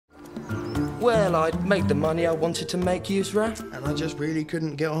Well, I'd made the money I wanted to make, Yusra. And I just really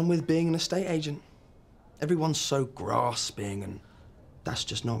couldn't get on with being an estate agent. Everyone's so grasping, and that's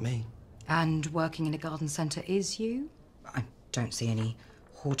just not me. And working in a garden centre is you? I don't see any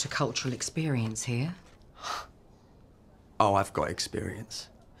horticultural experience here. Oh, I've got experience.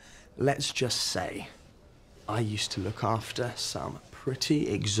 Let's just say I used to look after some pretty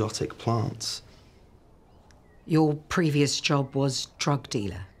exotic plants. Your previous job was drug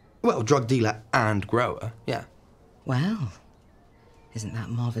dealer? Well, drug dealer and grower, yeah. Well, isn't that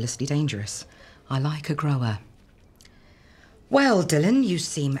marvellously dangerous? I like a grower. Well, Dylan, you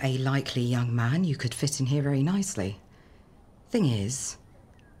seem a likely young man. You could fit in here very nicely. Thing is,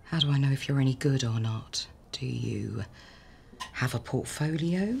 how do I know if you're any good or not? Do you have a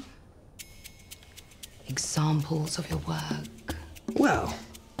portfolio? Examples of your work? Well,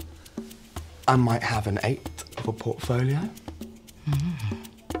 I might have an eighth of a portfolio.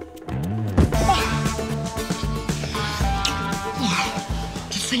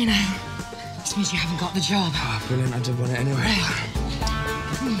 Just so you know, this means you haven't got the job. Oh, brilliant. I did want it anyway. Oh,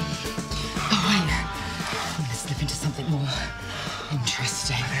 wait. I'm going to slip into something more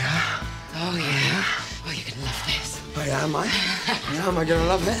interesting. Yeah? Oh, yeah. Oh, you're going to love this. Oh, yeah, am I? Yeah, am I gonna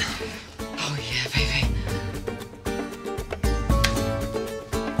love it? Oh, yeah, baby.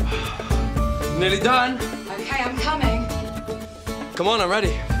 Nearly done. OK, I'm coming. Come on, I'm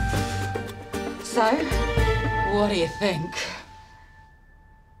ready. So, what do you think?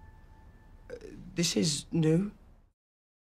 This is new.